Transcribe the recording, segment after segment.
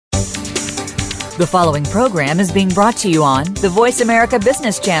The following program is being brought to you on the Voice America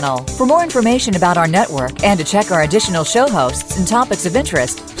Business Channel. For more information about our network and to check our additional show hosts and topics of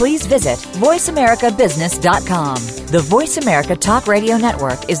interest, please visit voiceamericabusiness.com. The Voice America Talk Radio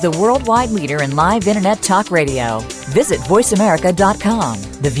Network is the worldwide leader in live Internet talk radio. Visit voiceamerica.com.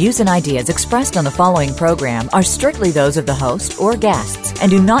 The views and ideas expressed on the following program are strictly those of the host or guests and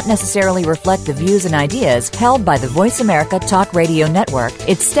do not necessarily reflect the views and ideas held by the Voice America Talk Radio Network,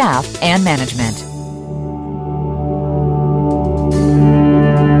 its staff, and management.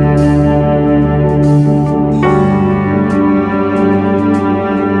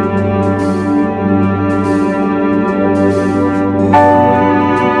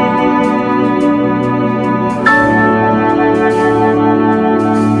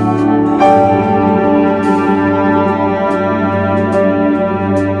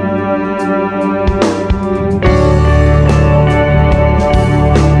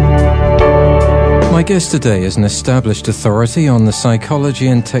 My guest today is an established authority on the psychology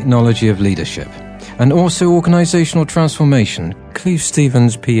and technology of leadership and also organizational transformation. Cleve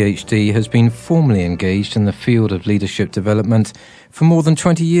Stevens, PhD, has been formally engaged in the field of leadership development for more than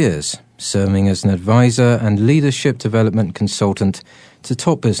 20 years, serving as an advisor and leadership development consultant to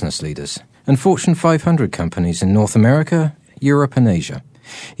top business leaders and Fortune 500 companies in North America, Europe, and Asia.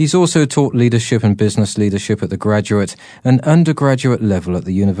 He's also taught leadership and business leadership at the graduate and undergraduate level at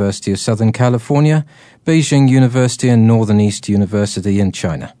the University of Southern California, Beijing University, and Northern East University in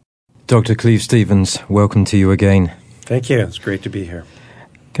China. Dr. Cleve Stevens, welcome to you again. Thank you. It's great to be here.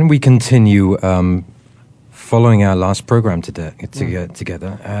 Can we continue following our last program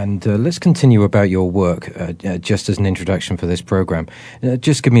together? And let's continue about your work, just as an introduction for this program.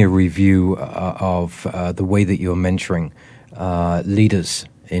 Just give me a review of the way that you're mentoring leaders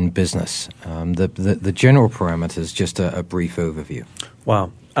in business. The general parameters, just a brief overview.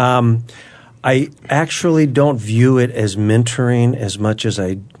 Wow. I actually don't view it as mentoring as much as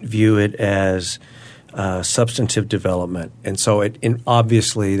I view it as substantive development. And so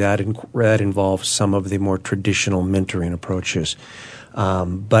obviously that involves some of the more traditional mentoring approaches.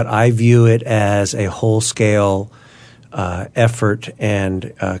 But I view it as a whole-scale effort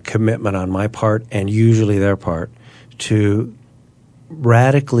and commitment on my part and usually their part to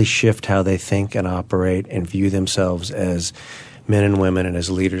radically shift how they think and operate and view themselves as men and women and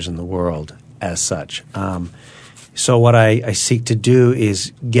as leaders in the world as such. So what I seek to do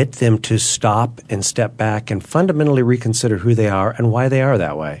is get them to stop and step back and fundamentally reconsider who they are and why they are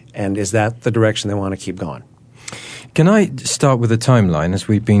that way. And is that the direction they want to keep going? Can I start with a timeline, as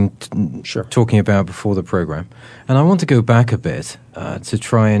we've been talking about before the program? And I want to go back a bit to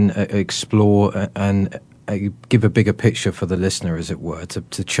try and explore and give a bigger picture for the listener, as it were,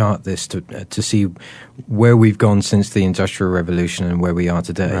 to chart this, to see where we've gone since the Industrial Revolution and where we are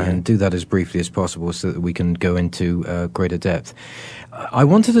today, right, and do that as briefly as possible so that we can go into greater depth. I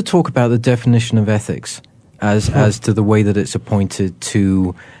wanted to talk about the definition of ethics as to the way that it's appointed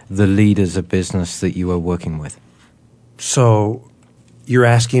to the leaders of business that you are working with. So you're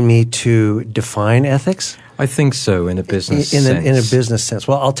asking me to define ethics? I think so, in a business sense. In a business sense.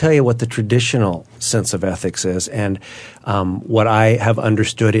 Well, I'll tell you what the traditional sense of ethics is and what I have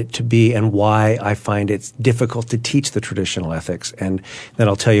understood it to be and why I find it's difficult to teach the traditional ethics. And then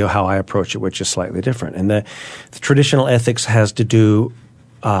I'll tell you how I approach it, which is slightly different. And the traditional ethics has to do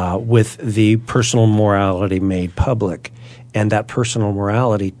with the personal morality made public. And that personal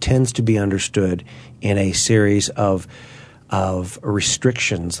morality tends to be understood in a series of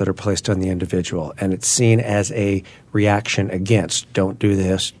restrictions that are placed on the individual. And it's seen as a reaction against, don't do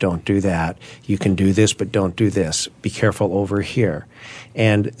this, don't do that. You can do this, but don't do this. Be careful over here.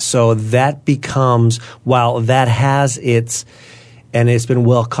 And so that becomes, while that has its, and it's been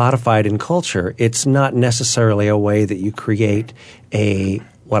well codified in culture, it's not necessarily a way that you create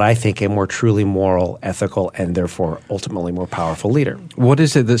what I think a more truly moral, ethical, and therefore ultimately more powerful leader. What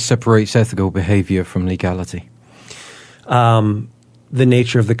is it that separates ethical behavior from legality? The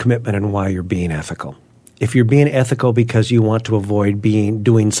nature of the commitment and why you're being ethical. If you're being ethical because you want to avoid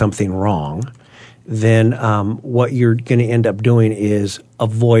doing something wrong, then what you're going to end up doing is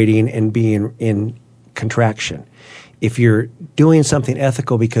avoiding and being in contraction. If you're doing something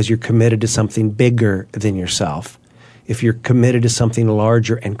ethical because you're committed to something bigger than yourself, if you're committed to something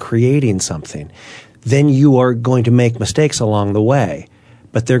larger and creating something, then you are going to make mistakes along the way.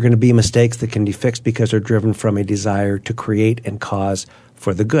 But they're going to be mistakes that can be fixed because they're driven from a desire to create and cause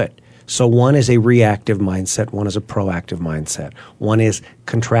for the good. So one is a reactive mindset, one is a proactive mindset. One is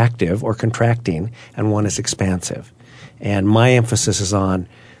contractive or contracting, and one is expansive. And my emphasis is on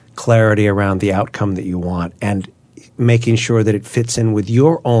clarity around the outcome that you want and making sure that it fits in with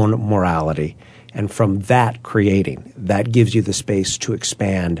your own morality and from that creating. That gives you the space to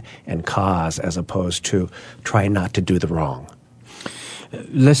expand and cause as opposed to try not to do the wrong.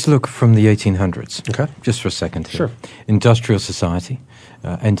 Let's look from the 1800s, Okay. just for a second here. Sure. Industrial society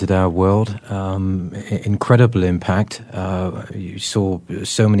entered our world, incredible impact. You saw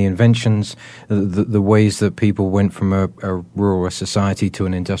so many inventions, the ways that people went from a rural society to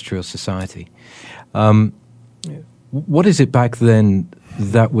an industrial society. What is it back then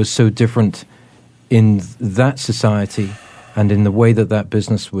that was so different in that society and in the way that that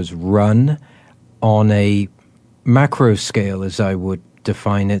business was run on a macro scale, as I would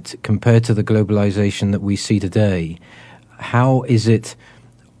define it, compared to the globalization that we see today? How is it?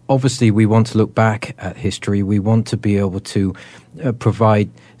 Obviously, we want to look back at history. We want to be able to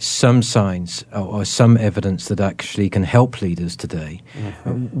provide some signs or some evidence that actually can help leaders today.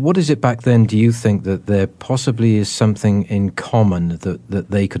 What is it back then, do you think, that there possibly is something in common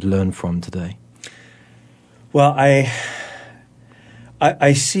that they could learn from today? Well,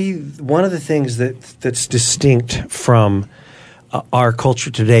 I see one of the things that's distinct from our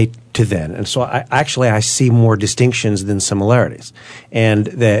culture today to then. And so I see more distinctions than similarities. And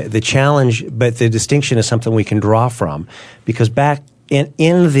the challenge, but the distinction is something we can draw from, because back in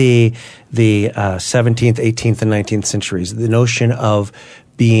the 17th, 18th, and 19th centuries, the notion of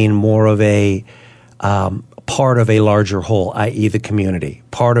being more of a part of a larger whole, i.e. the community,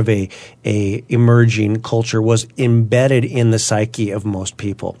 part of a emerging culture, was embedded in the psyche of most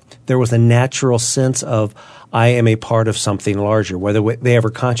people. There was a natural sense of, I am a part of something larger, whether they ever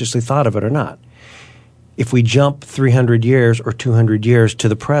consciously thought of it or not. If we jump 300 years or 200 years to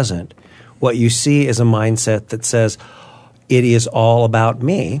the present, what you see is a mindset that says, it is all about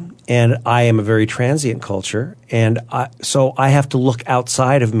me, and I am a very transient culture, and so I have to look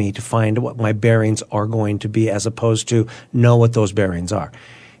outside of me to find what my bearings are going to be, as opposed to know what those bearings are.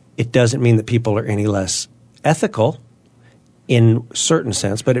 It doesn't mean that people are any less ethical in a certain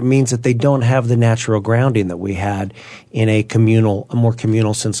sense, but it means that they don't have the natural grounding that we had in a more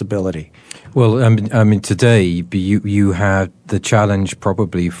communal sensibility. Well, I mean, today you had the challenge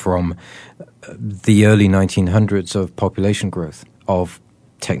probably from the early 1900s of population growth, of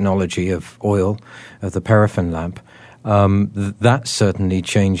technology, of oil, of the paraffin lamp. That certainly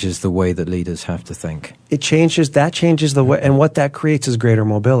changes the way that leaders have to think. That changes the way, and what that creates is greater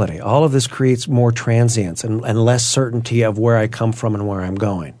mobility. All of this creates more transience and less certainty of where I come from and where I'm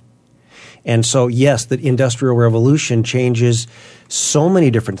going. And so, yes, the Industrial Revolution changes so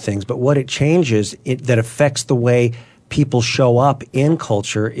many different things, but what it changes that affects the way people show up in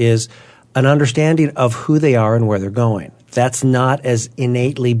culture is an understanding of who they are and where they're going. That's not as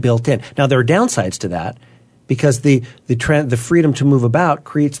innately built in. Now, there are downsides to that, because the freedom to move about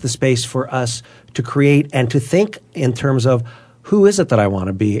creates the space for us to create and to think in terms of, who is it that I want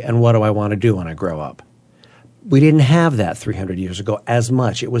to be and what do I want to do when I grow up? We didn't have that 300 years ago as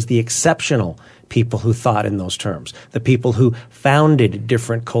much. It was the exceptional people who thought in those terms, the people who founded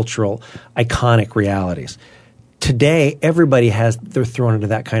different cultural iconic realities. Today, they're thrown into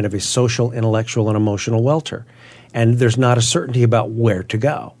that kind of a social, intellectual, and emotional welter. And there's not a certainty about where to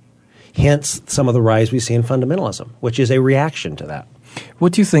go. Hence, some of the rise we see in fundamentalism, which is a reaction to that.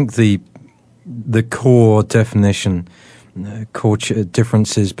 What do you think the core definition, core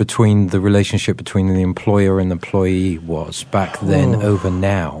differences between the relationship between the employer and employee was back then over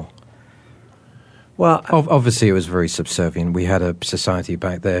now? Well, obviously it was very subservient. We had a society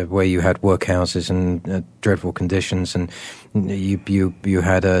back there where you had workhouses and dreadful conditions, and you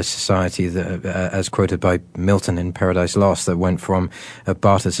had a society that, as quoted by Milton in Paradise Lost, that went from a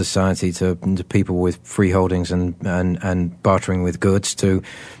barter society to people with freeholdings and bartering with goods to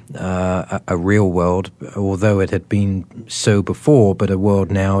a real world, although it had been so before, but a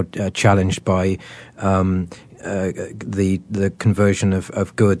world now challenged by the conversion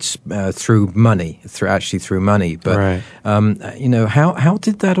of goods through money. But right. How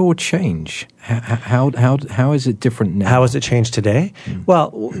did that all change? How is it different now? How has it changed today?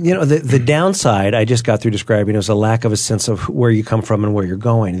 Well, the downside I just got through describing is a lack of a sense of where you come from and where you're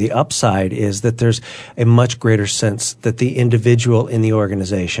going. The upside is that there's a much greater sense that the individual in the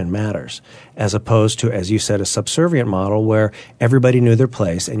organization matters, as opposed to, as you said, a subservient model where everybody knew their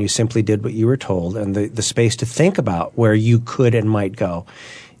place and you simply did what you were told, and the space to think about where you could and might go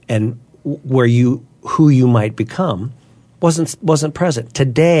and who you might become wasn't present.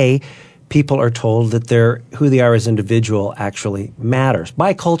 Today, people are told that who they are as individual actually matters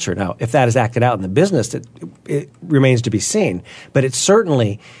by culture. Now, if that is acted out in the business, it remains to be seen. But it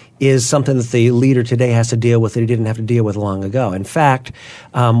certainly is something that the leader today has to deal with that he didn't have to deal with long ago. In fact,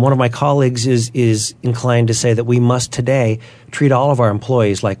 one of my colleagues is inclined to say that we must today treat all of our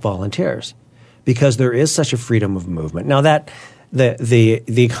employees like volunteers, because there is such a freedom of movement. Now that the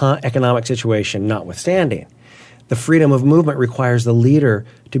economic situation notwithstanding, the freedom of movement requires the leader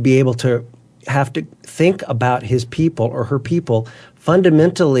to be able to have to think about his people or her people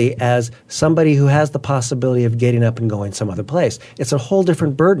fundamentally as somebody who has the possibility of getting up and going some other place. It's a whole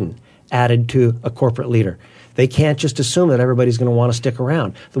different burden added to a corporate leader. They can't just assume that everybody's going to want to stick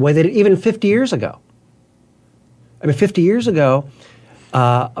around the way they did even 50 years ago. I mean, 50 years ago,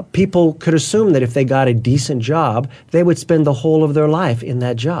 people could assume that if they got a decent job, they would spend the whole of their life in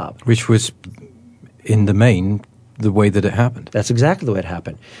that job. Which was, in the main, the way that it happened. That's exactly the way it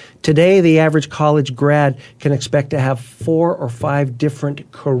happened. Today, the average college grad can expect to have 4 or 5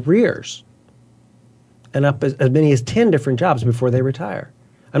 different careers and up as many as 10 different jobs before they retire.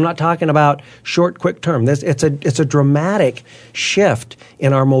 I'm not talking about short, quick term. It's a dramatic shift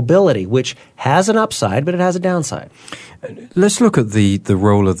in our mobility, which has an upside, but it has a downside. Let's look at the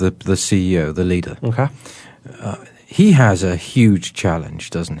role of the CEO, the leader. Okay. He has a huge challenge,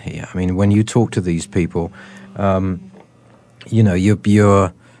 doesn't he? I mean, when you talk to these people,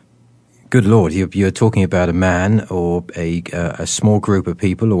 you're good Lord, you're talking about a man or a small group of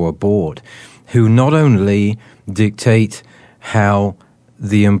people or a board who not only dictate how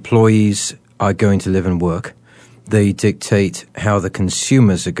the employees are going to live and work, they dictate how the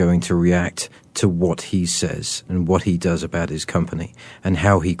consumers are going to react to what he says and what he does about his company and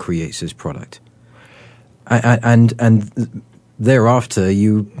how he creates his product. And thereafter,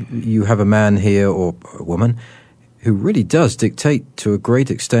 you have a man here or a woman who really does dictate to a great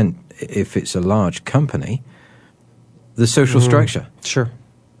extent, if it's a large company, the social structure. Sure.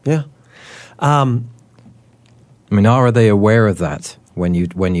 Yeah. I mean, are they aware of that when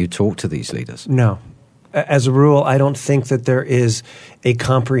you talk to these leaders? No. As a rule, I don't think that there is a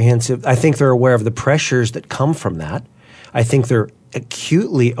comprehensive – I think they're aware of the pressures that come from that. I think they're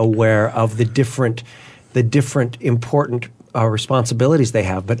acutely aware of the different important responsibilities they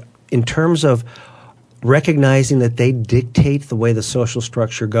have. But in terms of recognizing that they dictate the way the social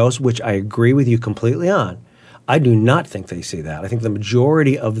structure goes, which I agree with you completely on, I do not think they see that. I think the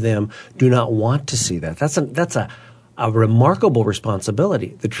majority of them do not want to see that. That's a remarkable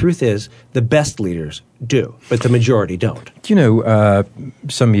responsibility. The truth is, the best leaders do, but the majority don't. You know,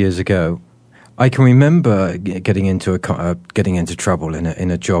 some years ago, I can remember getting into trouble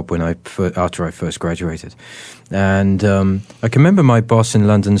in a job after I first graduated, and I can remember my boss in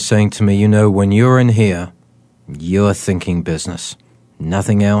London saying to me, when you're in here, you're thinking business,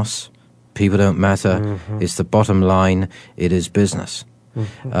 nothing else. People don't matter. Mm-hmm. It's the bottom line. It is business.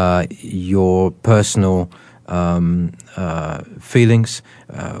 Mm-hmm. Your personal feelings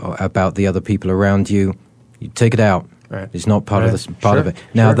about the other people around you take it out. Right. It's not part of it.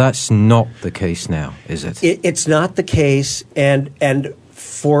 Now, that's not the case now, is it? It's not the case, and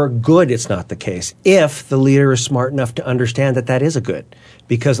for good it's not the case, if the leader is smart enough to understand that is a good.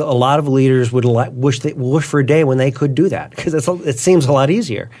 Because a lot of leaders would wish for a day when they could do that, because it seems a lot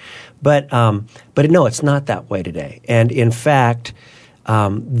easier. But no, it's not that way today. And in fact,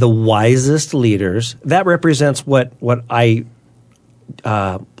 the wisest leaders, that represents what I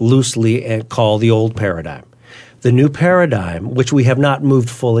loosely call the old paradigm. The new paradigm, which we have not moved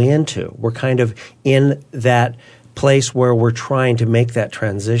fully into, we're kind of in that place where we're trying to make that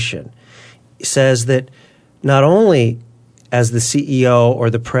transition, says that not only as the CEO or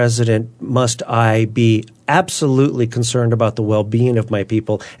the president must I be absolutely concerned about the well-being of my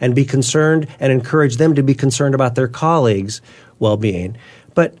people and be concerned and encourage them to be concerned about their colleagues' well-being,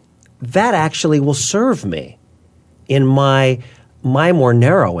 but that actually will serve me in my more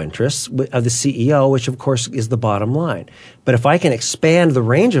narrow interests of the CEO, which of course is the bottom line. But if I can expand the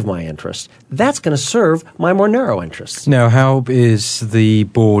range of my interests, that's going to serve my more narrow interests. Now, how is the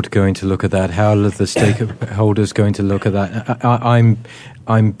board going to look at that? How are the stakeholders going to look at that?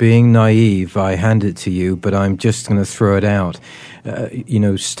 I'm being naive. I hand it to you, but I'm just going to throw it out.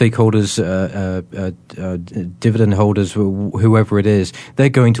 Stakeholders, dividend holders, whoever it is, they're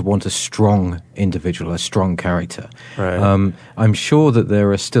going to want a strong individual, a strong character. Right. I'm sure that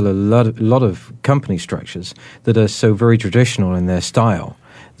there are still a lot of company structures that are so very traditional in their style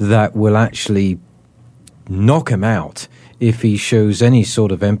that will actually knock him out if he shows any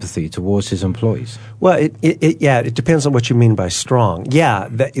sort of empathy towards his employees. Well, it depends on what you mean by strong. Yeah,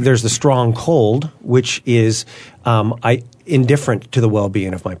 there's the strong cold, which is indifferent to the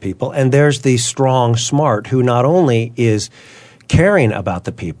well-being of my people, and there's the strong smart, who not only is caring about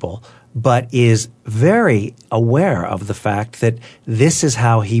the people, but is very aware of the fact that this is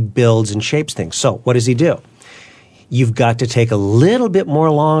how he builds and shapes things. So what does he do? You've got to take a little bit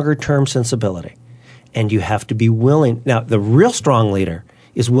more longer-term sensibility. And you have to be willing. Now, the real strong leader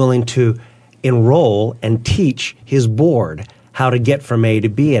is willing to enroll and teach his board how to get from A to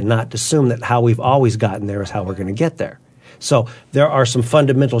B and not assume that how we've always gotten there is how we're going to get there. So there are some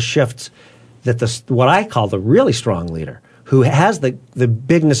fundamental shifts that what I call the really strong leader, who has the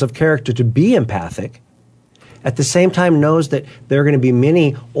bigness of character to be empathic, at the same time knows that there are going to be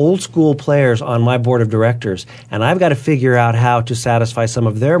many old school players on my board of directors, and I've got to figure out how to satisfy some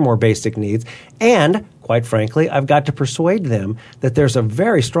of their more basic needs. And, quite frankly, I've got to persuade them that there's a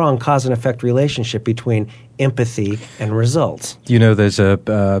very strong cause and effect relationship between empathy and results. You know, there's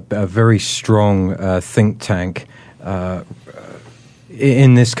a very strong think tank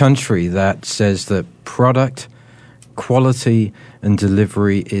in this country that says that product, quality, and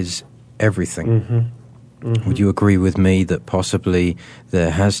delivery is everything. Mm-hmm. Mm-hmm. Would you agree with me that possibly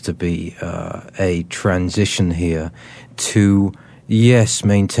there has to be a transition here to, yes,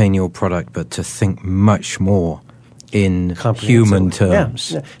 maintain your product, but to think much more in human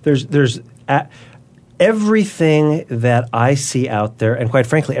terms? Yeah. There's everything that I see out there, and quite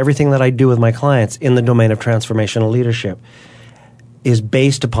frankly, everything that I do with my clients in the domain of transformational leadership is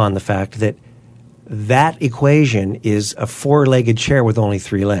based upon the fact that that equation is a four-legged chair with only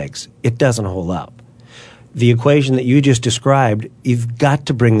three legs. It doesn't hold up. The equation that you just described, you've got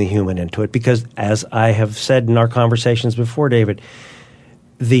to bring the human into it because, as I have said in our conversations before, David,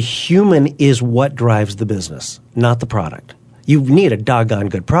 the human is what drives the business, not the product. You need a doggone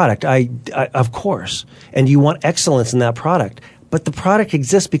good product, of course, and you want excellence in that product. But the product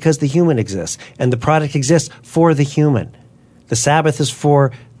exists because the human exists, and the product exists for the human. The Sabbath is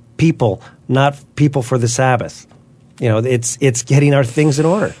for people, not people for the Sabbath. You know, it's getting our things in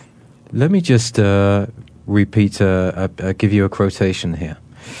order. Let me just repeat, give you a quotation here.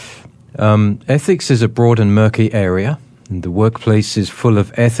 Ethics is a broad and murky area, and the workplace is full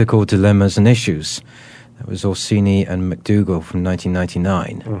of ethical dilemmas and issues. That was Orsini and McDougall from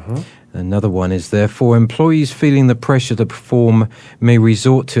 1999. Mm-hmm. Another one is, therefore, employees feeling the pressure to perform may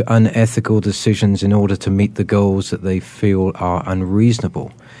resort to unethical decisions in order to meet the goals that they feel are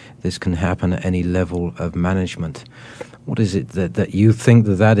unreasonable. This can happen at any level of management. What is it that you think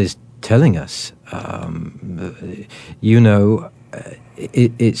that is telling us?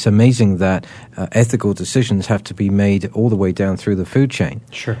 It's amazing that ethical decisions have to be made all the way down through the food chain.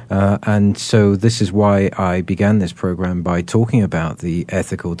 Sure. And so this is why I began this program by talking about the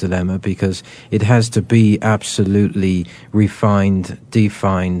ethical dilemma, because it has to be absolutely refined,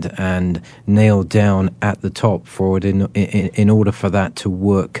 defined, and nailed down at the top for it in order for that to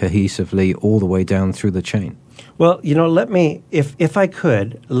work cohesively all the way down through the chain. Well, you know, if I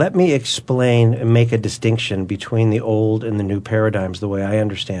could, let me explain and make a distinction between the old and the new paradigms the way I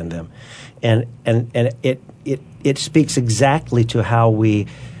understand them. And it speaks exactly to how we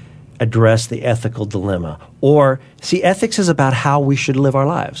address the ethical dilemma. Or, see, ethics is about how we should live our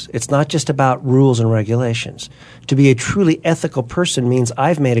lives. It's not just about rules and regulations. To be a truly ethical person means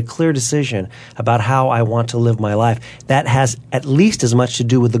I've made a clear decision about how I want to live my life. That has at least as much to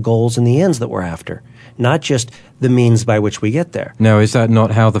do with the goals and the ends that we're after, not just the means by which we get there. Now, is that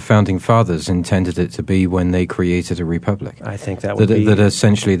not how the Founding Fathers intended it to be when they created a republic? I think that would be... That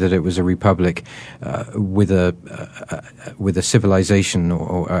essentially that it was a republic with a civilization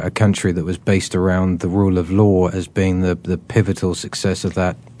or a country that was based around the rule of law as being the pivotal success of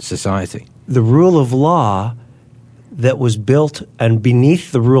that society. The rule of law that was built, and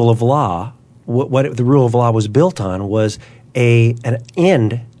beneath the rule of law, what the rule of law was built on was an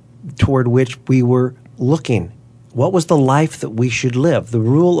end toward which we were looking. What was the life that we should live? The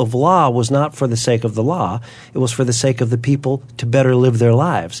rule of law was not for the sake of the law. It was for the sake of the people to better live their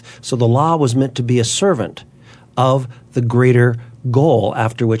lives. So the law was meant to be a servant of the greater goal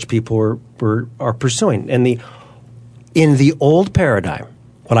after which people are pursuing. And in the old paradigm,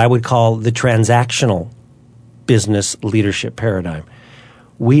 what I would call the transactional business leadership paradigm,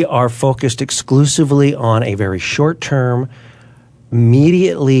 we are focused exclusively on a very short-term,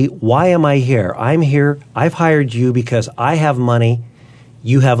 immediately, why am I here? I'm here. I've hired you because I have money.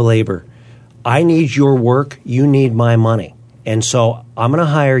 You have labor. I need your work. You need my money. And so I'm going to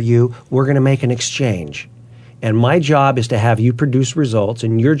hire you. We're going to make an exchange. And my job is to have you produce results,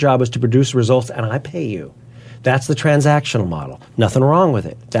 and your job is to produce results, and I pay you. That's the transactional model. Nothing wrong with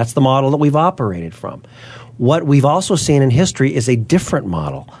it. That's the model that we've operated from. What we've also seen in history is a different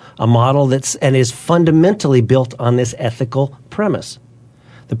model, a model that's and is fundamentally built on this ethical premise.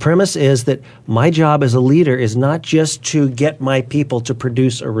 The premise is that my job as a leader is not just to get my people to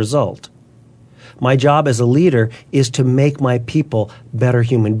produce a result. My job as a leader is to make my people better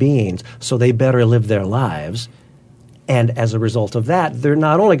human beings so they better live their lives. And as a result of that, they're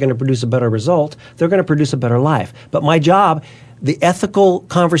not only going to produce a better result, they're going to produce a better life. But my job, the ethical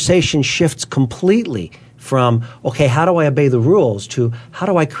conversation shifts completely from, okay, how do I obey the rules, to how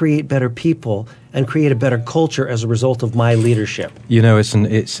do I create better people and create a better culture as a result of my leadership? You know, it's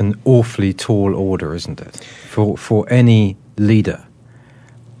an awfully tall order, isn't it? For any leader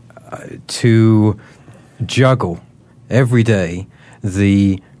to juggle every day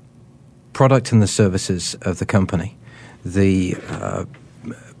the product and the services of the company, the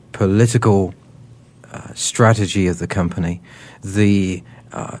political strategy of the company, the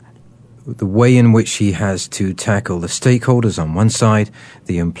way in which he has to tackle the stakeholders on one side,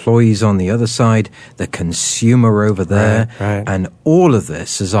 the employees on the other side, the consumer over there, right. And all of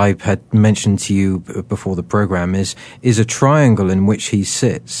this, as I had mentioned to you before the program, is a triangle in which he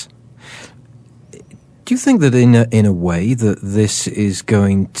sits. Do you think that in a way that this is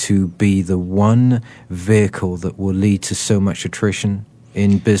going to be the one vehicle that will lead to so much attrition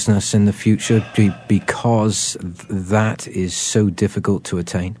in business in the future because that is so difficult to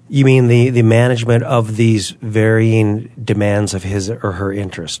attain? You mean the management of these varying demands of his or her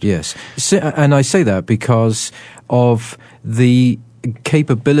interest? Yes. And I say that because of the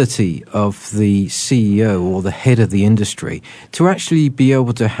capability of the CEO or the head of the industry to actually be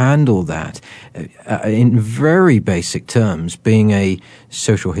able to handle that in very basic terms, being a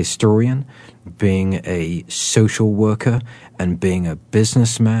social historian, being a social worker, and being a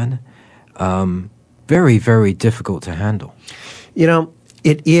businessman. Very, very difficult to handle. You know,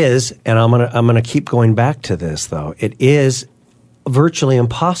 it is, and I'm gonna keep going back to this though. It is virtually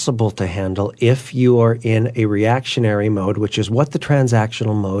impossible to handle if you are in a reactionary mode, which is what the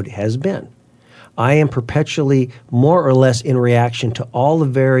transactional mode has been. I am perpetually more or less in reaction to all the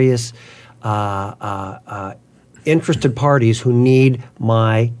various interested parties who need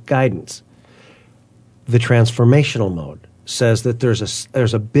my guidance. The transformational mode says that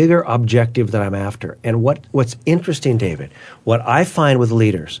there's a bigger objective that I'm after. And what's interesting, David, what I find with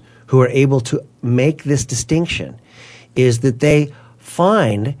leaders who are able to make this distinction is that they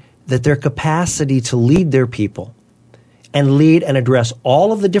find that their capacity to lead their people and lead and address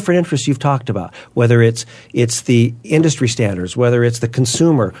all of the different interests you've talked about, whether it's the industry standards, whether it's the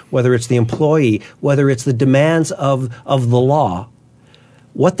consumer, whether it's the employee, whether it's the demands of the law.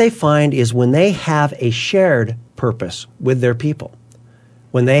 What they find is when they have a shared purpose with their people,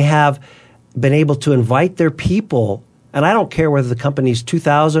 when they have been able to invite their people, and I don't care whether the company's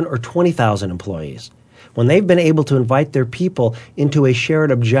 2,000 or 20,000 employees, when they've been able to invite their people into a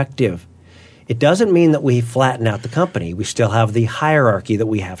shared objective, it doesn't mean that we flatten out the company. We still have the hierarchy that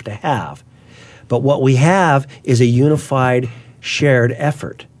we have to have. But what we have is a unified, shared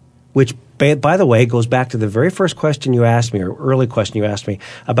effort, which, by the way, goes back to the very first question you asked me, or early question you asked me,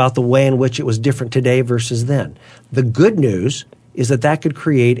 about the way in which it was different today versus then. The good news is that could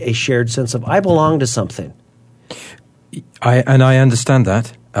create a shared sense of, I belong to something. I understand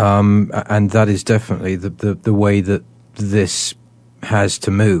that. And that is definitely the way that this has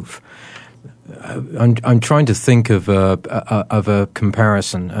to move. I'm trying to think of a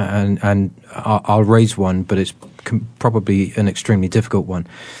comparison, and I'll raise one, but it's probably an extremely difficult one.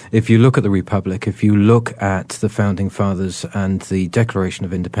 If you look at the Republic, if you look at the Founding Fathers and the Declaration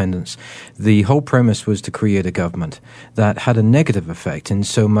of Independence, the whole premise was to create a government that had a negative effect in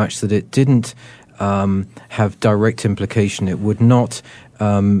so much that it didn't have direct implication. It would not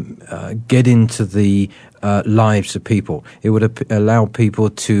get into the lives of people. It would allow people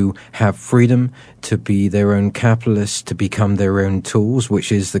to have freedom, to be their own capitalists, to become their own tools,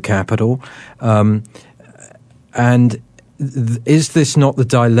 which is the capital. And is this not the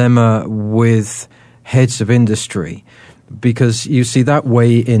dilemma with heads of industry? Because you see that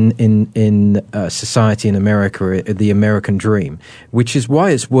way in society in America, the American dream, which is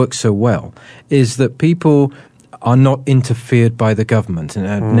why it's worked so well, is that people are not interfered by the government.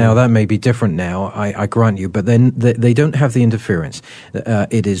 And now that may be different now, I grant you, but then they don't have the interference.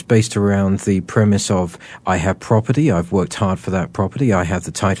 It is based around the premise of, I have property, I've worked hard for that property, I have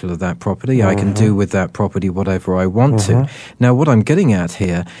the title of that property, I can do with that property whatever I want to. Now what I'm getting at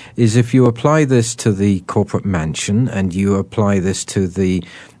here is if you apply this to the corporate mansion and you apply this to the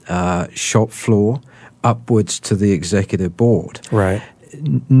shop floor, upwards to the executive board. Right.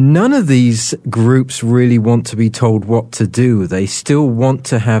 None of these groups really want to be told what to do. They still want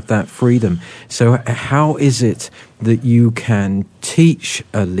to have that freedom. So how is it that you can teach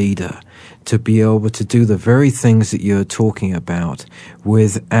a leader to be able to do the very things that you're talking about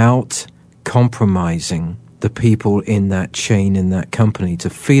without compromising the people in that chain, in that company, to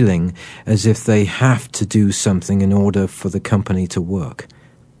feeling as if they have to do something in order for the company to work?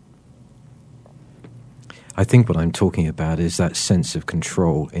 I think what I'm talking about is that sense of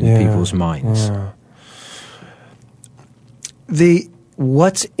control in people's minds. Yeah.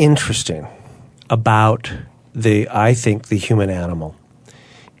 What's interesting about I think the human animal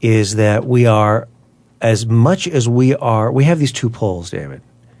is that we are, as much as we have these two poles, David.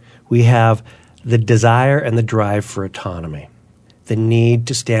 We have the desire and the drive for autonomy, the need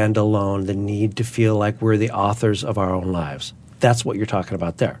to stand alone, the need to feel like we're the authors of our own lives. That's what you're talking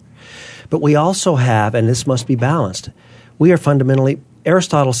about there. But we also have, and this must be balanced, we are fundamentally,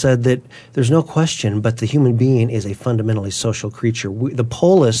 Aristotle said that there's no question but the human being is a fundamentally social creature. The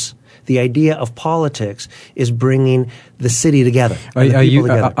polis, the idea of politics, is bringing the city together. Are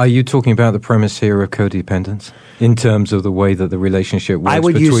you talking about the premise here of codependence in terms of the way that the relationship works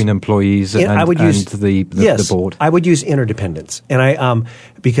between employees and the board? I would use interdependence, and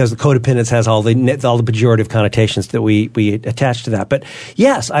because the codependence has all the pejorative connotations that we attach to that. But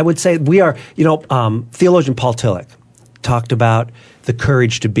yes, I would say we are. Theologian Paul Tillich talked about the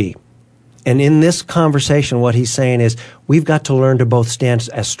courage to be. And in this conversation, what he's saying is we've got to learn to both stand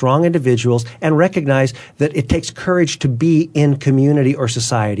as strong individuals and recognize that it takes courage to be in community or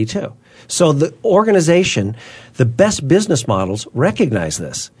society too. So the organization, the best business models recognize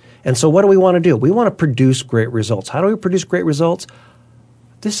this. And so what do we want to do? We want to produce great results. How do we produce great results?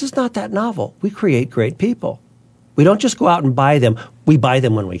 This is not that novel. We create great people. We don't just go out and buy them. We buy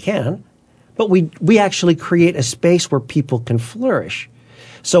them when we can. But we actually create a space where people can flourish.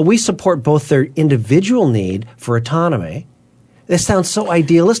 So we support both their individual need for autonomy. This sounds so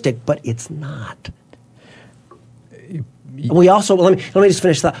idealistic, but it's not. We also, let me just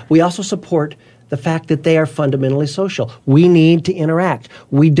finish that. We also support the fact that they are fundamentally social. We need to interact.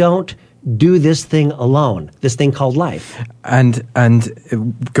 We don't do this thing alone, this thing called life. And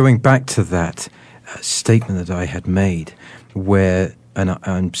going back to that statement that I had made where, and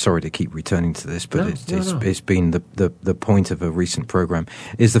I'm sorry to keep returning to this, but it's been the point of a recent program,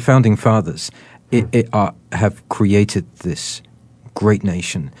 is the Founding Fathers have created this great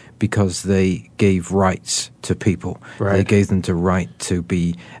nation because they gave rights to people. Right. They gave them the right to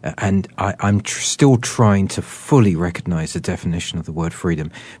be, and I'm still trying to fully recognize the definition of the word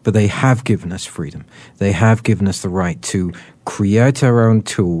freedom, but they have given us freedom. They have given us the right to create our own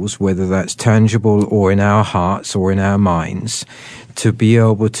tools, whether that's tangible or in our hearts or in our minds, to be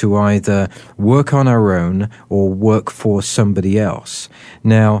able to either work on our own or work for somebody else.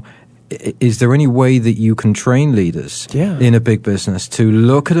 Now, is there any way that you can train leaders in a big business to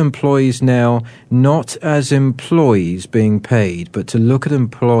look at employees now not as employees being paid, but to look at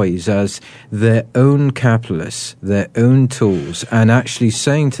employees as their own capitalists, their own tools, and actually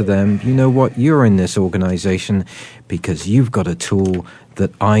saying to them, you know what, you're in this organization because you've got a tool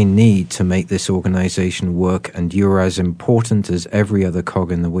that I need to make this organization work, and you're as important as every other cog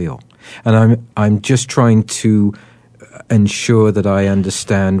in the wheel. And I'm just trying to ensure that I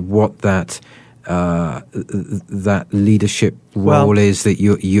understand what that leadership role is that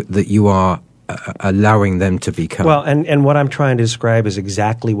you are allowing them to become. Well, and what I'm trying to describe is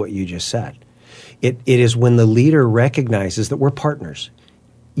exactly what you just said. It is when the leader recognizes that we're partners.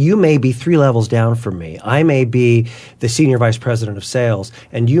 You may be 3 levels down from me. I may be the senior vice president of sales,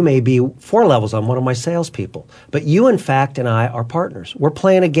 and you may be 4 levels on one of my salespeople. But you, in fact, and I are partners. We're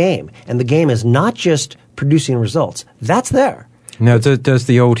playing a game, and the game is not just producing results. That's there. Now, does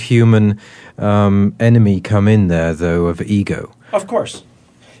the old human enemy come in there, though, of ego? Of course.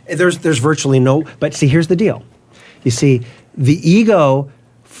 There's virtually no. But see, here's the deal. You see, the ego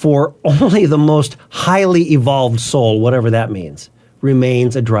for only the most highly evolved soul, whatever that means,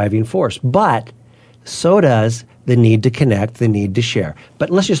 remains a driving force. But so does the need to connect, the need to share.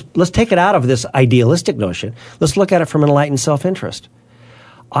 But let's take it out of this idealistic notion. Let's look at it from enlightened self-interest.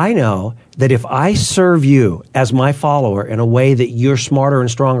 I know that if I serve you as my follower in a way that you're smarter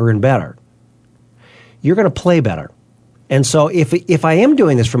and stronger and better, you're going to play better. And so if I am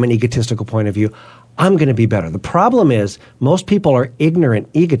doing this from an egotistical point of view, I'm going to be better. The problem is most people are ignorant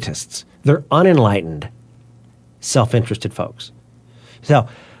egotists. They're unenlightened, self-interested folks. So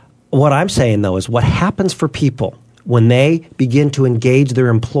what I'm saying, though, is what happens for people when they begin to engage their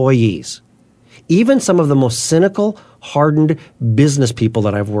employees, even some of the most cynical, hardened business people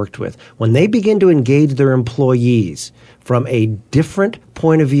that I've worked with, when they begin to engage their employees from a different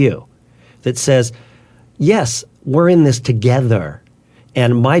point of view that says, yes, we're in this together,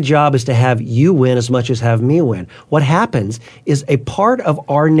 and my job is to have you win as much as have me win. What happens is a part of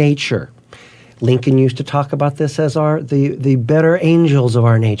our nature. Lincoln used to talk about this as the better angels of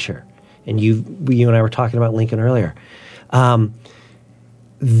our nature. And you and I were talking about Lincoln earlier.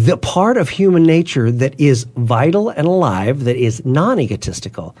 The part of human nature that is vital and alive, that is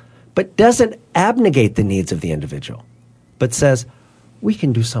non-egotistical, but doesn't abnegate the needs of the individual, but says, we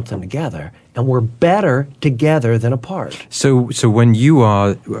can do something together, and we're better together than apart. So when you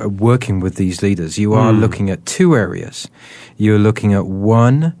are working with these leaders, you are looking at two areas. You're looking at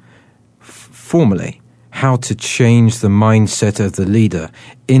one, formally, how to change the mindset of the leader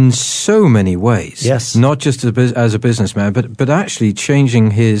in so many ways. Yes. Not just as a businessman, but actually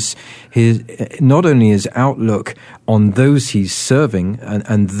changing his not only his outlook on those he's serving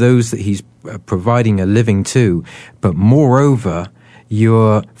and those that he's providing a living to, but moreover,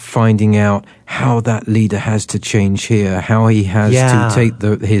 you're finding out how that leader has to change here, how he has to take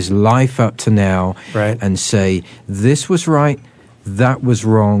his life up to now and say, this was right, that was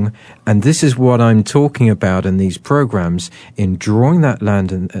wrong, and this is what I'm talking about in these programs, in drawing that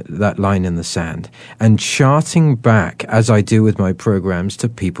line in the sand and charting back, as I do with my programs, to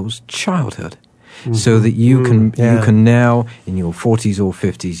people's childhood. So that you can now, in your 40s or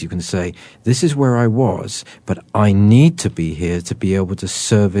 50s, you can say, this is where I was, but I need to be here to be able to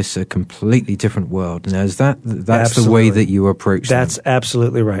service a completely different world. And that's the way that you approach That's them.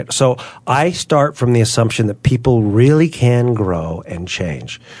 absolutely right. So I start from the assumption that people really can grow and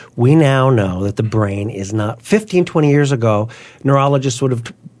change. We now know that the brain is not 15, 20 years ago, neurologists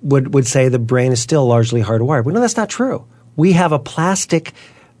would say the brain is still largely hardwired. We know that's not true. We have a plastic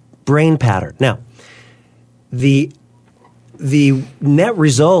brain pattern. Now, the net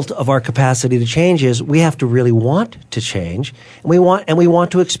result of our capacity to change is we have to really want to change, and we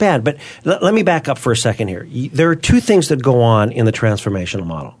want to expand. But let me back up for a second here. There are two things that go on in the transformational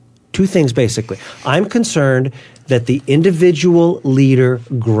model. Two things, basically. I'm concerned that the individual leader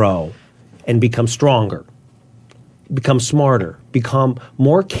grow and become stronger, become smarter, become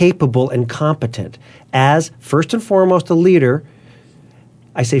more capable and competent as, first and foremost, a leader.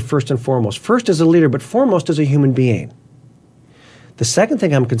 I say first and foremost. First as a leader, but foremost as a human being. The second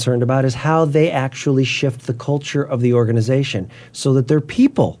thing I'm concerned about is how they actually shift the culture of the organization so that their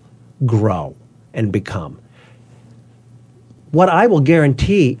people grow and become. What I will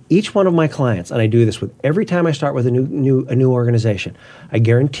guarantee each one of my clients, and I do this with every time I start with a new organization, I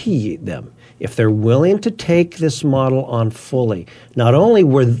guarantee them, if they're willing to take this model on fully, not only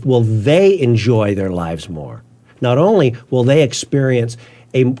will they enjoy their lives more, not only will they experience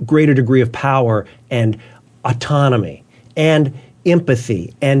a greater degree of power and autonomy and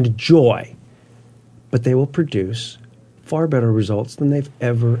empathy and joy, but they will produce far better results than they've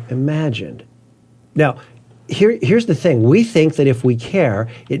ever imagined. Now, here's the thing. We think that if we care,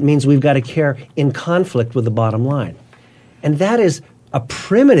 it means we've got to care in conflict with the bottom line. And that is a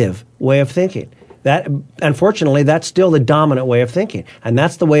primitive way of thinking. That, unfortunately, that's still the dominant way of thinking. And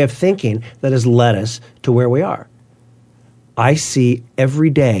that's the way of thinking that has led us to where we are. I see every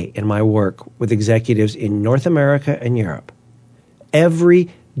day in my work with executives in North America and Europe, every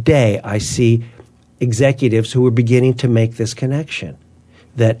day I see executives who are beginning to make this connection,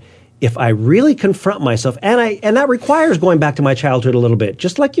 that if I really confront myself, and that requires going back to my childhood a little bit,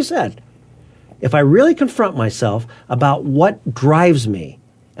 just like you said, if I really confront myself about what drives me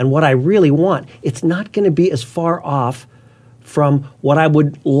and what I really want, it's not going to be as far off from what I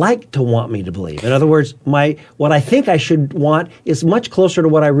would like to want me to believe. In other words, what I think I should want is much closer to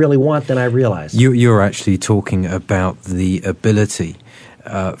what I really want than I realize. You're actually talking about the ability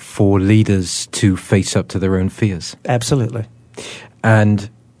for leaders to face up to their own fears. Absolutely. And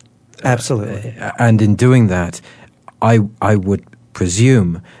in doing that, I would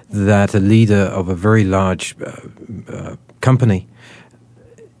presume that a leader of a very large company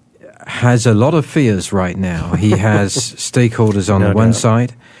has a lot of fears right now. He has stakeholders on the one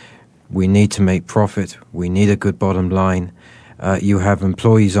side. We need to make profit. We need a good bottom line. You have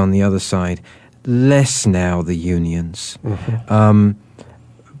employees on the other side. Less now the unions. Mm-hmm.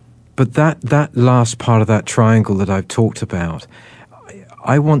 But that last part of that triangle that I've talked about,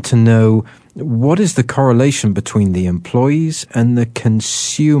 I want to know, what is the correlation between the employees and the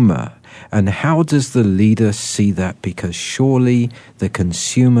consumer? And how does the leader see that? Because surely the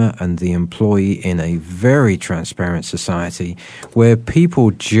consumer and the employee in a very transparent society where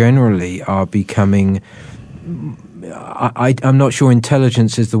people generally are becoming, I'm not sure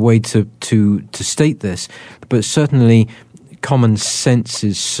intelligence is the way to state this, but certainly common sense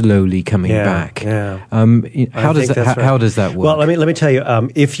is slowly coming back. Yeah. How does that work? Well, let me tell you.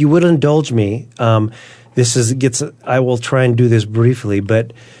 If you would indulge me, I will try and do this briefly,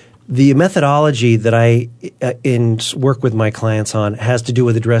 but the methodology that I work with my clients on has to do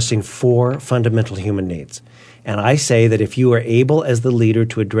with addressing 4 fundamental human needs. And I say that if you are able as the leader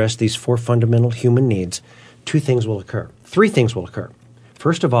to address these 4 fundamental human needs, 2 things will occur. 3 things will occur.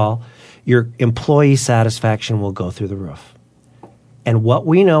 First of all, your employee satisfaction will go through the roof. And what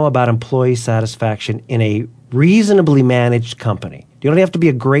we know about employee satisfaction in a reasonably managed company, You don't have to be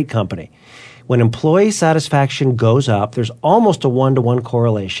a great company. When employee satisfaction goes up, there's almost a one-to-one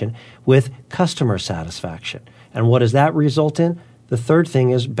correlation with customer satisfaction. And what does that result in? The third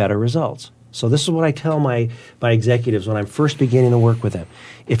thing is better results. So this is what I tell my executives when I'm first beginning to work with them.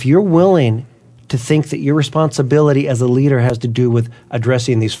 If you're willing to think that your responsibility as a leader has to do with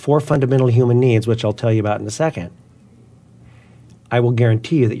addressing these 4 fundamental human needs, which I'll tell you about in a second, I will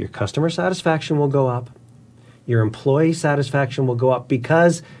guarantee you that your customer satisfaction will go up, your employee satisfaction will go up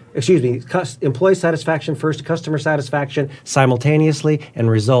because, employee satisfaction first, customer satisfaction simultaneously, and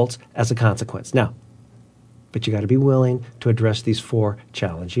results as a consequence. Now, but you got to be willing to address these 4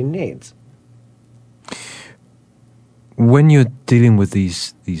 challenging needs. When you're dealing with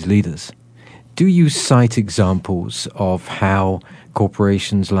these leaders, do you cite examples of how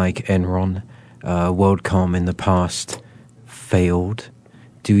corporations like Enron, WorldCom in the past failed?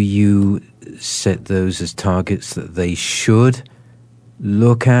 Do you set those as targets that they should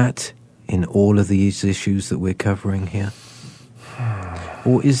look at in all of these issues that we're covering here?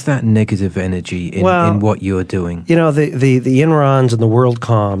 Or is that negative energy in what you're doing? You know, the Enrons and the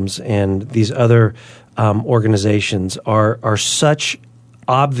WorldComs and these other organizations are such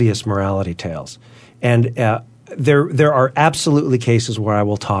obvious morality tales. And there are absolutely cases where I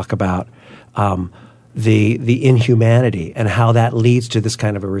will talk about the inhumanity and how that leads to this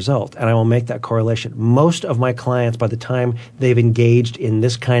kind of a result. And I will make that correlation. Most of my clients, by the time they've engaged in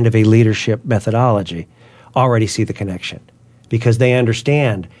this kind of a leadership methodology, already see the connection. Because they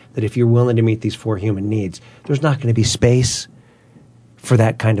understand that if you're willing to meet these 4 human needs, there's not going to be space for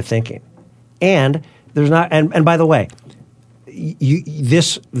that kind of thinking. And there's not. And by the way,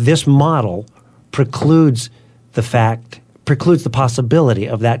 this model precludes the possibility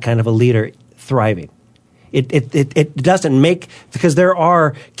of that kind of a leader thriving. It doesn't make, because there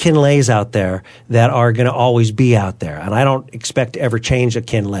are Kinleys out there that are going to always be out there, and I don't expect to ever change a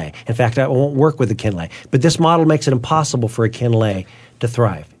Kinley. In fact, I won't work with a Kinley. But this model makes it impossible for a Kinley to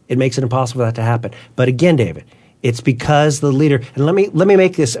thrive. It makes it impossible for that to happen. But again, David, it's because the leader, and let me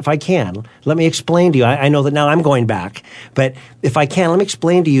make this, if I can, let me explain to you. I know that now I'm going back, but if I can, let me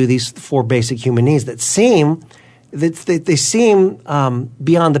explain to you these 4 basic human needs that seem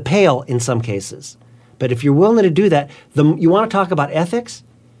beyond the pale in some cases. But if you're willing to do that, you want to talk about ethics,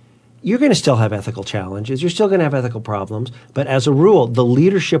 you're going to still have ethical challenges. You're still going to have ethical problems. But as a rule, the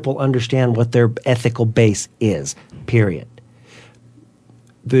leadership will understand what their ethical base is, period.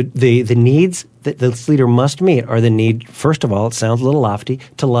 The needs that this leader must meet are the need, first of all, it sounds a little lofty,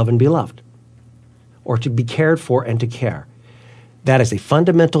 to love and be loved, or to be cared for and to care. That is a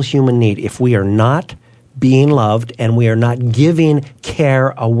fundamental human need. If we are not being loved and we are not giving care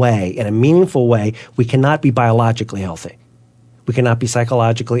away in a meaningful way, we cannot be biologically healthy. We cannot be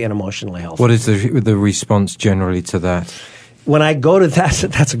psychologically and emotionally healthy. What is the response generally to that? When I go to that,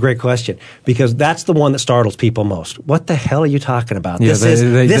 that's a great question, because that's the one that startles people most. What the hell are you talking about? Yeah,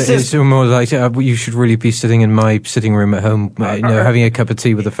 it's more like you should really be sitting in my sitting room at home, having a cup of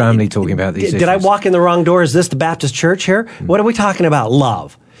tea with the family, talking about these issues. Did I walk in the wrong door? Is this the Baptist church here? What are we talking about?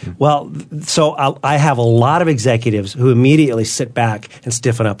 Love. Well, so I have a lot of executives who immediately sit back and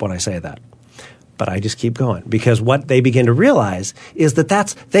stiffen up when I say that. But I just keep going, because what they begin to realize is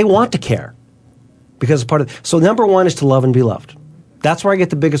that they want to care. Because so number 1 is to love and be loved. That's where I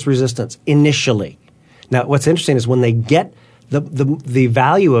get the biggest resistance initially. Now, what's interesting is when they get the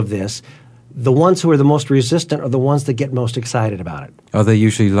value of this, the ones who are the most resistant are the ones that get most excited about it. Are they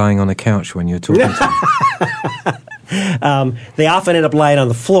usually lying on a couch when you're talking to them? They often end up lying on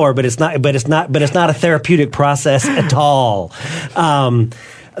the floor, but it's not a therapeutic process at all.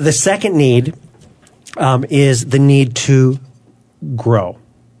 The second need is the need to grow.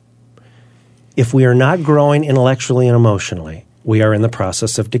 If we are not growing intellectually and emotionally, we are in the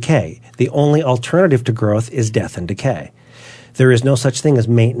process of decay. The only alternative to growth is death and decay. There is no such thing as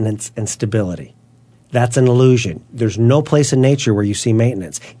maintenance and stability. That's an illusion. There's no place in nature where you see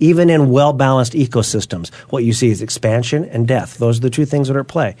maintenance. Even in well-balanced ecosystems, what you see is expansion and death. Those are the 2 things that are at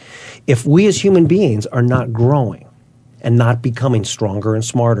play. If we as human beings are not growing and not becoming stronger and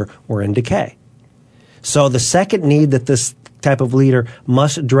smarter, we're in decay. So the second need that this type of leader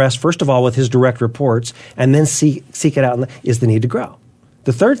must address, first of all, with his direct reports, and then seek it out, is the need to grow.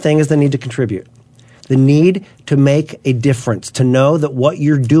 The third thing is the need to contribute. The need to make a difference, to know that what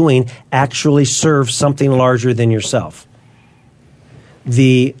you're doing actually serves something larger than yourself.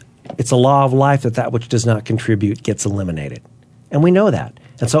 It's a law of life that which does not contribute gets eliminated. And we know that.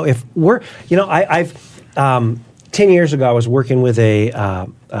 And so if we're, I've 10 years ago, I was working with a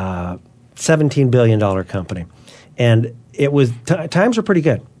 $17 billion company. And it was times were pretty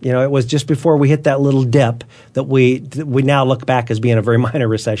good. It was just before we hit that little dip that we now look back as being a very minor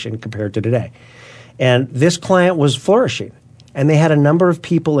recession compared to today. And this client was flourishing. And they had a number of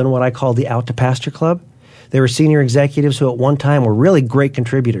people in what I call the Out to Pasture Club. They were senior executives who at one time were really great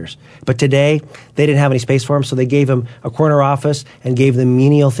contributors. But today, they didn't have any space for them, so they gave them a corner office and gave them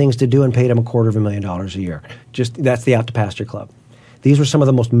menial things to do and paid them $250,000 a year. That's the Out to Pasture Club. These were some of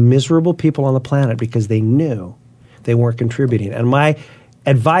the most miserable people on the planet because they knew they weren't contributing. And my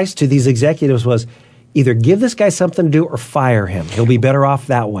advice to these executives was either give this guy something to do or fire him. He'll be better off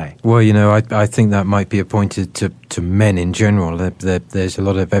that way. Well, I think that might be appointed to men in general. There's a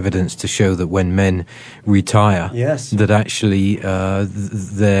lot of evidence to show that when men retire, yes, that actually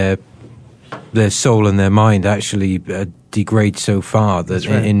their soul and their mind actually degrade so far that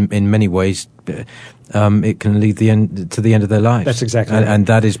right. in many ways it can lead to the end of their lives. That's exactly right. And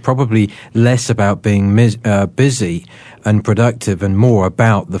that is probably less about being busy and productive and more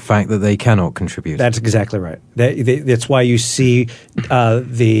about the fact that they cannot contribute. That's exactly right. That's why you see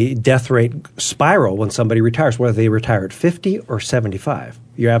the death rate spiral when somebody retires, whether they retire at 50 or 75.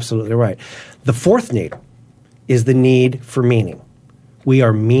 You're absolutely right. The fourth need is the need for meaning. We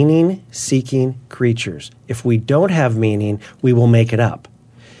are meaning-seeking creatures. If we don't have meaning, we will make it up.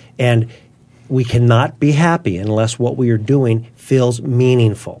 And we cannot be happy unless what we are doing feels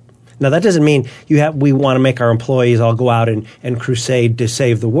meaningful. Now, that doesn't mean we want to make our employees all go out and crusade to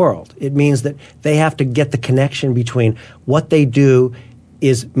save the world. It means that they have to get the connection between what they do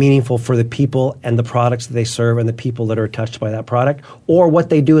is meaningful for the people and the products that they serve and the people that are touched by that product, or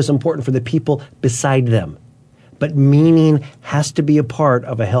what they do is important for the people beside them. But meaning has to be a part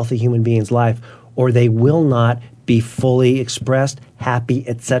of a healthy human being's life, or they will not be fully expressed, happy,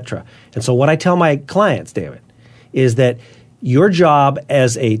 etc. And so what I tell my clients, David, is that your job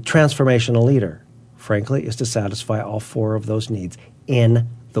as a transformational leader, frankly, is to satisfy all four of those needs in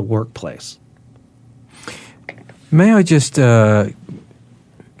the workplace. May I just give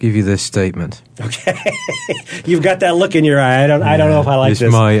you this statement? Okay. You've got that look in your eye. I don't know if I like this.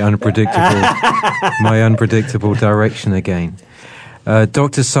 It's my unpredictable direction again.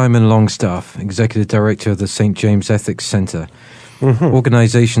 Dr. Simon Longstaff, Executive Director of the St. James Ethics Center. Mm-hmm.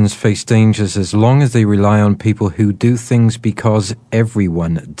 Organizations face dangers as long as they rely on people who do things because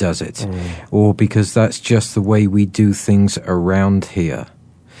everyone does it, or because that's just the way we do things around here.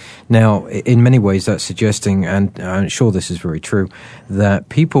 Now, in many ways, that's suggesting, and I'm sure this is very true, that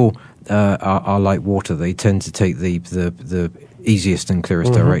people are like water. They tend to take the easiest and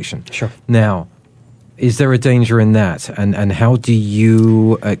clearest direction. Sure. Now, is there a danger in that? And how do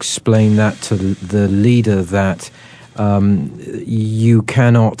you explain that to the leader that you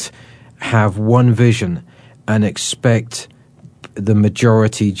cannot have one vision and expect the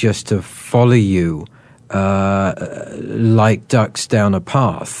majority just to follow you like ducks down a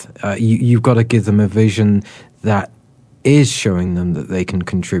path? You've got to give them a vision that is showing them that they can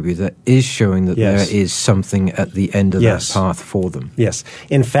contribute, that is showing that Yes. there is something at the end of Yes. that path for them. Yes.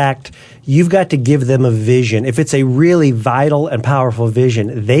 In fact, you've got to give them a vision. If it's a really vital and powerful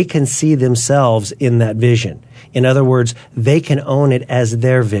vision, they can see themselves in that vision. In other words, they can own it as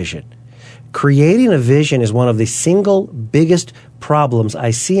their vision. Creating a vision is one of the single biggest problems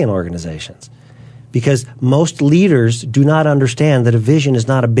I see in organizations, because most leaders do not understand that a vision is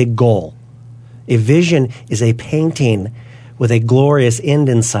not a big goal. A vision is a painting with a glorious end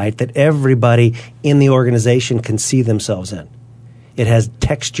in sight that everybody in the organization can see themselves in. It has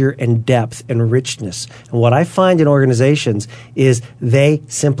texture and depth and richness. And what I find in organizations is they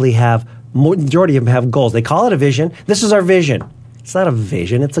simply have, majority of them have goals. They call it a vision. This is our vision. It's not a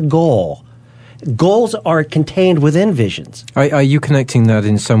vision, it's a goal. Goals are contained within visions. Are you connecting that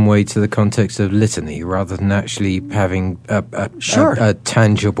in some way to the context of litany rather than actually having a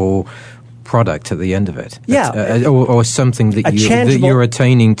tangible product at the end of it? Yeah. Or something that you're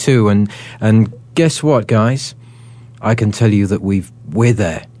attaining to. And guess what, guys? I can tell you that we're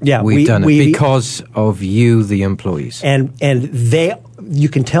there. Yeah, we've done it because of you, the employees. And you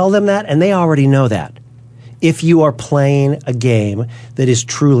can tell them that, and they already know that. If you are playing a game that is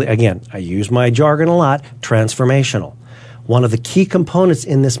truly, again, I use my jargon a lot, transformational. One of the key components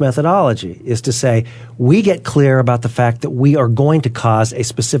in this methodology is to say, we get clear about the fact that we are going to cause a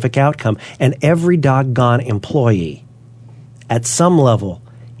specific outcome, and every doggone employee at some level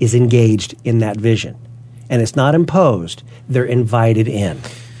is engaged in that vision. And it's not imposed, they're invited in.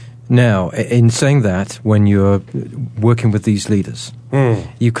 Now, in saying that, when you're working with these leaders,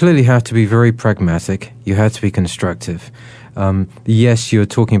 you clearly have to be very pragmatic. You have to be constructive. Yes, you're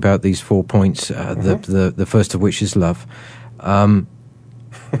talking about these 4 points, the first of which is love.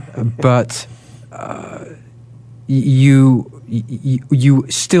 But you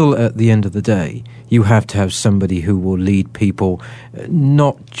still, at the end of the day, you have to have somebody who will lead people,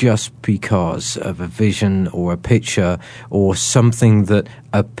 not just because of a vision or a picture or something that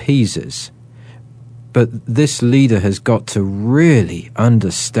appeases. But this leader has got to really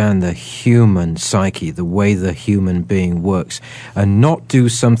understand the human psyche, the way the human being works, and not do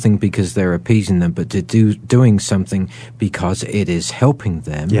something because they're appeasing them, but to doing something because it is helping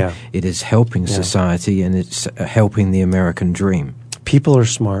them, it is helping society, and it's helping the American dream. People are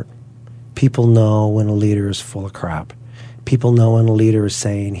smart. People know when a leader is full of crap. People know when a leader is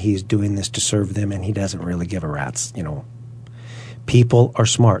saying he's doing this to serve them and he doesn't really give a rat's, People are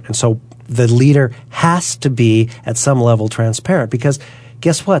smart. And so the leader has to be, at some level, transparent, because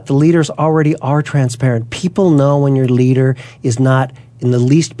guess what? The leaders already are transparent. People know when your leader is not in the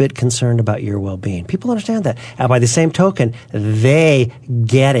least bit concerned about your well-being. People understand that. And by the same token, they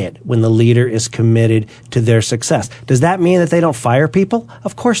get it when the leader is committed to their success. Does that mean that they don't fire people?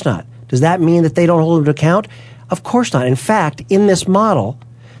 Of course not. Does that mean that they don't hold them to account? Of course not. In fact, in this model,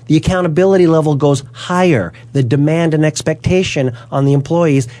 the accountability level goes higher. The demand and expectation on the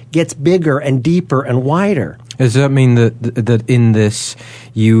employees gets bigger and deeper and wider. Does that mean that in this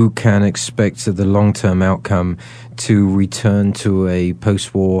you can expect the long-term outcome to return to a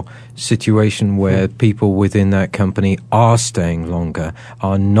post-war situation where people within that company are staying longer,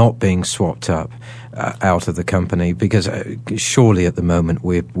 are not being swapped up out of the company? Because surely at the moment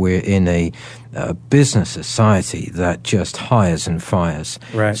we're in a business society that just hires and fires.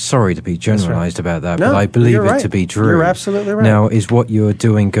 Right. Sorry to be generalized about that, No, but I believe you're it right. to be true. You're absolutely right. Now, is what you're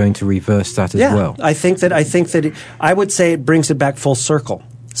doing going to reverse that as well? I think that I would say it brings it back full circle.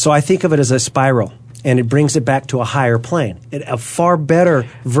 So I think of it as a spiral, and it brings it back to a higher plane, a far better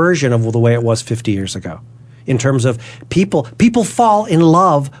version of the way it was 50 years ago. In terms of people fall in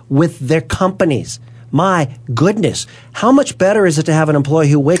love with their companies. My goodness, how much better is it to have an employee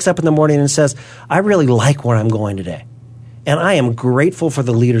who wakes up in the morning and says, I really like where I'm going today, and I am grateful for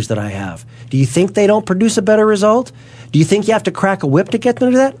the leaders that I have. Do you think they don't produce a better result? Do you think you have to crack a whip to get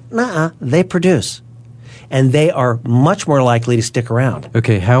them to that? Nuh-uh, they produce. And they are much more likely to stick around.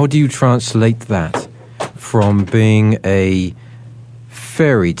 Okay, how do you translate that from being a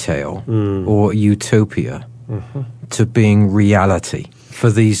fairy tale or utopia to being reality for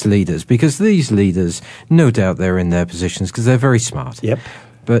these leaders? Because these leaders, no doubt they're in their positions because they're very smart. Yep.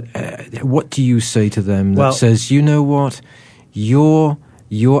 But what do you say to them that says, you know what, your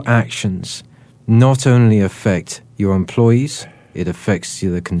actions not only affect your employees, it affects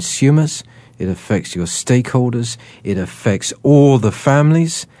the consumers, it affects your stakeholders, it affects all the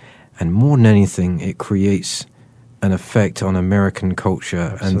families, and more than anything, it creates an effect on American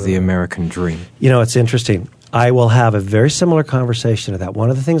culture and the American dream. It's interesting. I will have a very similar conversation to that. One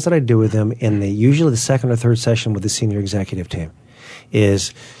of the things that I do with them in usually the second or third session with the senior executive team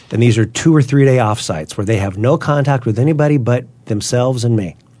is, and these are 2 or 3 day offsites where they have no contact with anybody but themselves and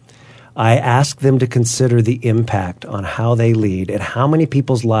me. I ask them to consider the impact on how they lead and how many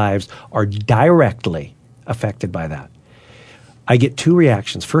people's lives are directly affected by that. I get 2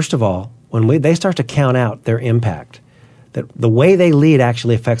 reactions. First of all, when they start to count out their impact, that the way they lead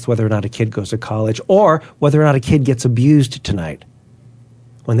actually affects whether or not a kid goes to college or whether or not a kid gets abused tonight.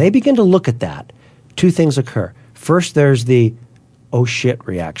 When they begin to look at that, 2 things occur. First, there's the, oh shit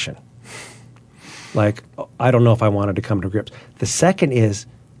reaction. Like, I don't know if I wanted to come to grips. The second is,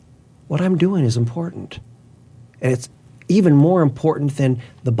 what I'm doing is important. And it's even more important than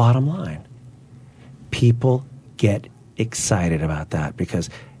the bottom line. People get excited about that because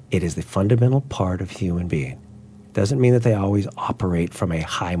it is the fundamental part of human being. Doesn't mean that they always operate from a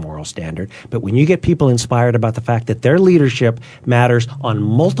high moral standard, but when you get people inspired about the fact that their leadership matters on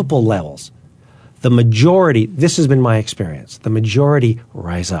multiple levels, the majority, this has been my experience, the majority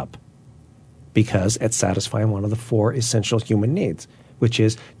rise up because it's satisfying one of the 4 essential human needs, which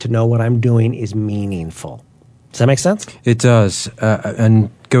is to know what I'm doing is meaningful. Does that make sense? It does. And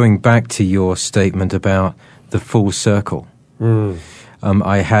going back to your statement about the full circle,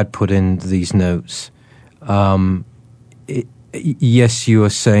 I had put in these notes. Yes, you are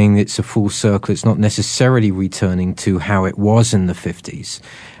saying it's a full circle. It's not necessarily returning to how it was in the 50s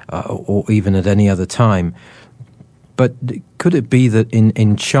or even at any other time. But could it be that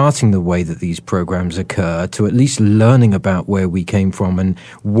in charting the way that these programs occur, to at least learning about where we came from and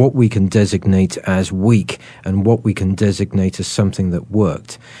what we can designate as weak and what we can designate as something that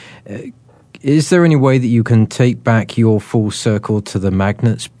worked, is there any way that you can take back your full circle to the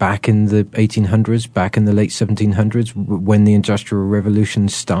magnets back in the 1800s, back in the late 1700s, when the Industrial Revolution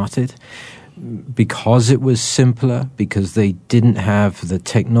started? because it was simpler, because they didn't have the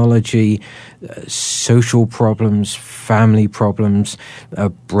technology, social problems, family problems, a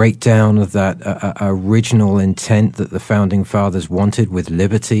breakdown of that original intent that the Founding Fathers wanted with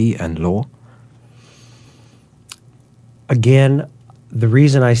liberty and law? Again, the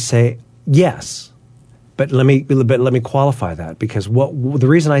reason I say yes, but let me qualify that, because the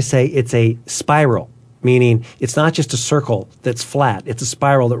reason I say it's a spiral, meaning it's not just a circle that's flat, it's a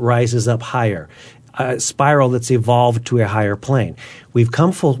spiral that rises up higher, a spiral that's evolved to a higher plane. We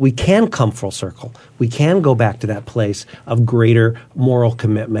can come full circle. We can go back to that place of greater moral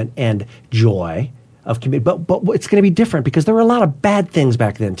commitment and joy of commitment, but it's going to be different, because there were a lot of bad things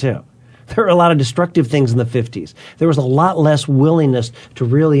back then too. There were a lot of destructive things in the 50s. There was a lot less willingness to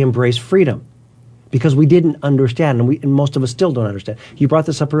really embrace freedom, because we didn't understand, and most of us still don't understand. You brought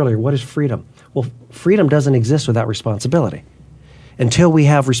this up earlier. What is freedom? Well, freedom doesn't exist without responsibility. Until we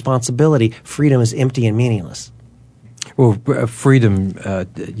have responsibility, freedom is empty and meaningless. Well, freedom,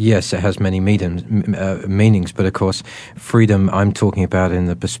 yes, it has many meanings, but of course, freedom I'm talking about in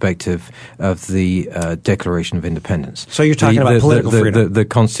the perspective of the Declaration of Independence. So you're talking about political freedom? The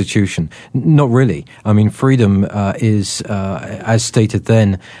Constitution. Not really. I mean, freedom is, as stated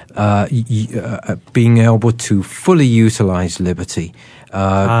then, being able to fully utilize liberty.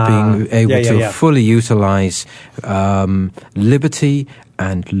 Being able to fully utilize liberty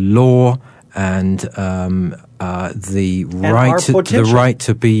and law and the right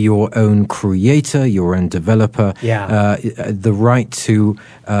to be your own creator, your own developer, the right to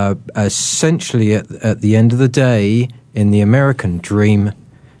essentially at the end of the day, in the American dream,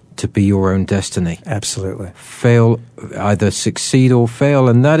 to be your own destiny. Absolutely. Either succeed or fail,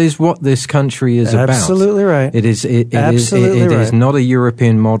 and that is what this country is about. Absolutely right. It is not a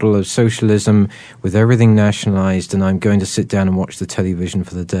European model of socialism with everything nationalized, and I'm going to sit down and watch the television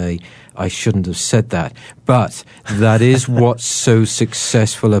for the day. I shouldn't have said that. But that is what's so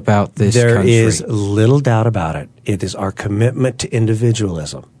successful about this country. There is little doubt about it. It is our commitment to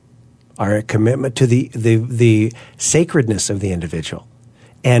individualism, our commitment to the sacredness of the individual,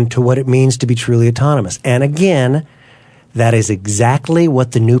 and to what it means to be truly autonomous. And again, that is exactly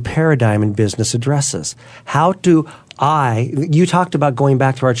what the new paradigm in business addresses. You talked about going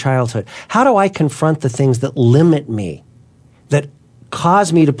back to our childhood. How do I confront the things that limit me, that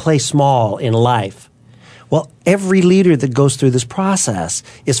cause me to play small in life? Well, every leader that goes through this process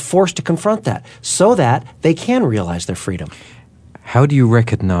is forced to confront that so that they can realize their freedom. How do you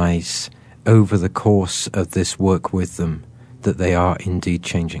recognize over the course of this work with them that they are indeed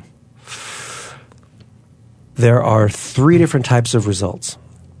changing? There are 3 different types of results,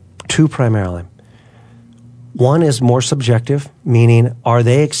 2 primarily. One is more subjective, meaning are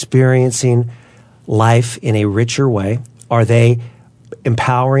they experiencing life in a richer way? Are they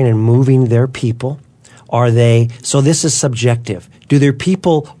empowering and moving their people? So this is subjective. Do their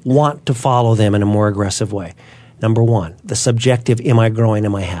people want to follow them in a more aggressive way? Number 1, the subjective, am I growing,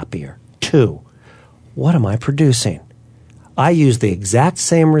 am I happier? 2, what am I producing? I use the exact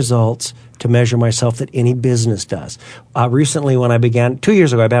same results to measure myself that any business does. Recently, when 2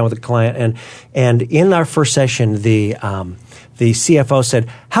 years ago, I began with a client, and in our first session, the CFO said,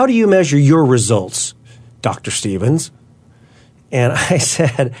 "How do you measure your results, Dr. Stevens?" And I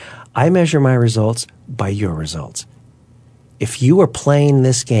said, "I measure my results by your results. If you are playing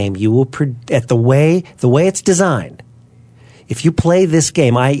this game, you will at the way it's designed. If you play this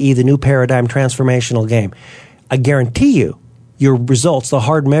game, i.e., the new paradigm transformational game, I guarantee you, your results, the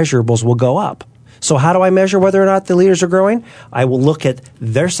hard measurables, will go up." So how do I measure whether or not the leaders are growing? I will look at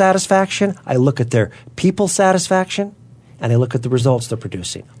their satisfaction, I look at their people's satisfaction, and I look at the results they're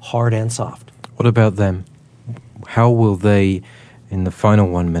producing, hard and soft. What about them? How will they, in the final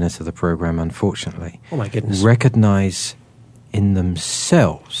 1 minute of the program, unfortunately, oh my goodness, recognize in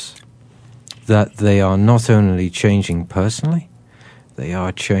themselves that they are not only changing personally, they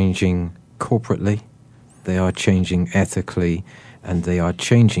are changing corporately, they are changing ethically, and they are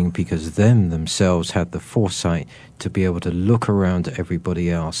changing because themselves had the foresight to be able to look around at everybody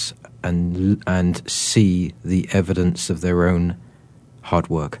else and see the evidence of their own hard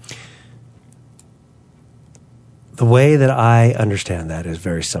work? The way that I understand that is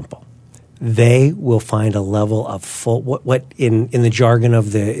very simple. They will find a level of what in the jargon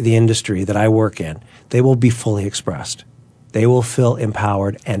of the industry that I work in, they will be fully expressed. They will feel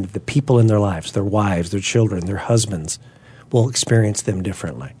empowered, and the people in their lives, their wives, their children, their husbands, will experience them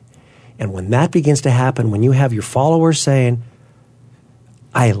differently. And when that begins to happen, when you have your followers saying,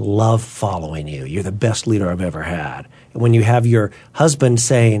 "I love following you. You're the best leader I've ever had." And when you have your husband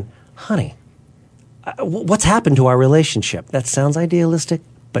saying, "Honey, what's happened to our relationship?" That sounds idealistic,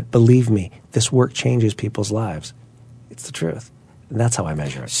 But believe me, this work changes people's lives. It's the truth. And that's how I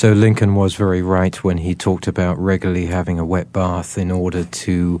measure it. So Lincoln was very right when he talked about regularly having a wet bath in order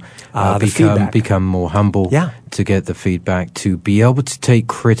to become more humble, to get the feedback, to be able to take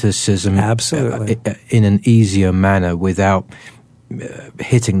criticism in an easier manner without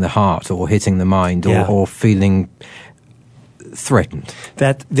hitting the heart or hitting the mind or feeling threatened.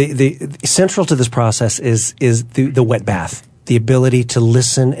 That the central to this process is the wet bath, the ability to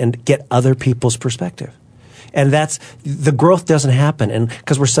listen and get other people's perspective. And that's the growth doesn't happen, and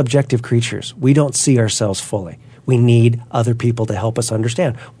because we're subjective creatures, we don't see ourselves fully. We need other people to help us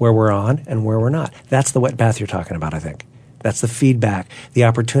understand where we're on and where we're not. That's the wet bath you're talking about, I think. That's the feedback, the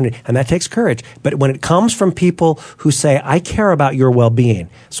opportunity, and that takes courage. But when it comes from people who say, I care about your well-being,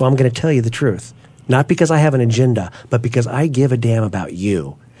 so I'm going to tell you the truth, not because I have an agenda, but because I give a damn about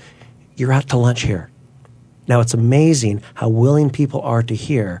you, you're out to lunch here. Now, it's amazing how willing people are to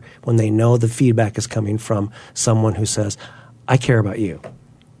hear when they know the feedback is coming from someone who says, I care about you.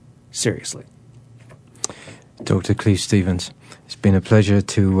 Seriously. Dr. Cleve Stevens, it's been a pleasure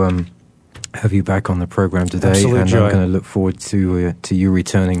to have you back on the program today. Absolute joy. I'm going to look forward to you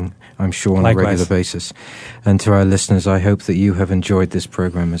returning, I'm sure, on Likewise. a regular basis. And to our listeners, I hope that you have enjoyed this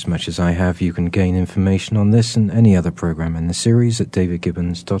program as much as I have. You can gain information on this and any other program in the series at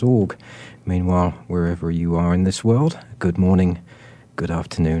davidgibbons.org. Meanwhile, wherever you are in this world, good morning, good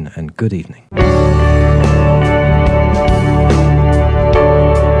afternoon, and good evening.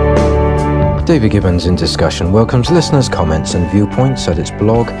 David Gibbons in Discussion welcomes listeners' comments and viewpoints at its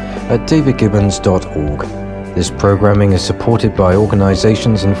blog at davidgibbons.org. This programming is supported by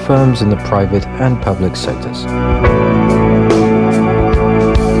organizations and firms in the private and public sectors.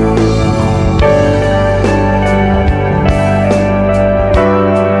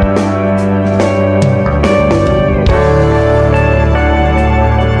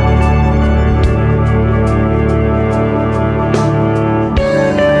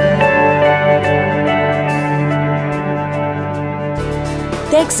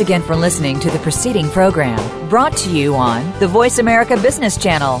 Thanks again for listening to the preceding program, brought to you on the Voice America Business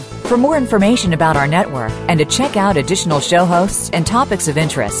Channel. For more information about our network and to check out additional show hosts and topics of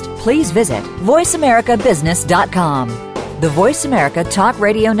interest, please visit voiceamericabusiness.com. The Voice America Talk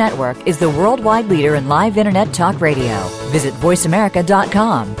Radio Network is the worldwide leader in live Internet talk radio. Visit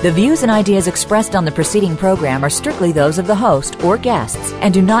voiceamerica.com. The views and ideas expressed on the preceding program are strictly those of the host or guests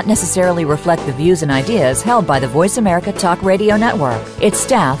and do not necessarily reflect the views and ideas held by the Voice America Talk Radio Network, its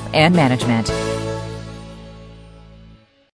staff, and management.